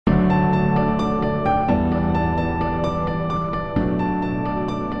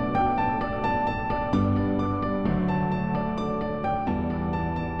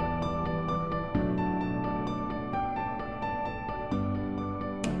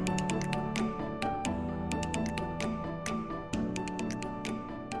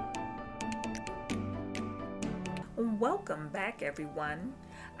Welcome back, everyone.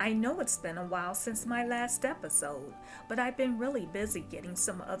 I know it's been a while since my last episode, but I've been really busy getting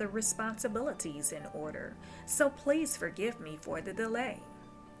some other responsibilities in order, so please forgive me for the delay.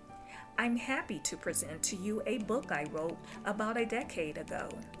 I'm happy to present to you a book I wrote about a decade ago.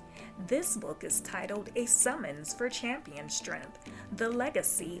 This book is titled A Summons for Champion Strength: The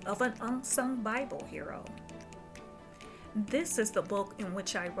Legacy of an Unsung Bible Hero. This is the book in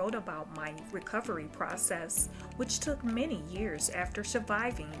which I wrote about my recovery process, which took many years after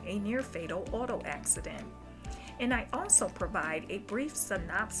surviving a near-fatal auto accident. And I also provide a brief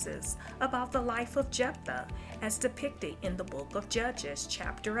synopsis about the life of Jephthah as depicted in the book of Judges,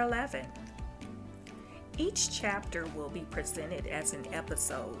 chapter 11. Each chapter will be presented as an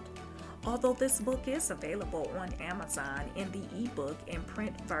episode. Although this book is available on Amazon in the ebook and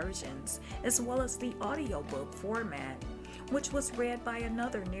print versions, as well as the audiobook format, which was read by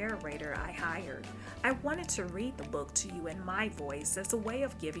another narrator I hired, I wanted to read the book to you in my voice as a way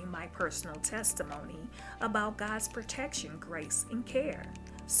of giving my personal testimony about God's protection, grace, and care.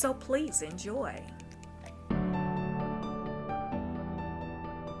 So please enjoy.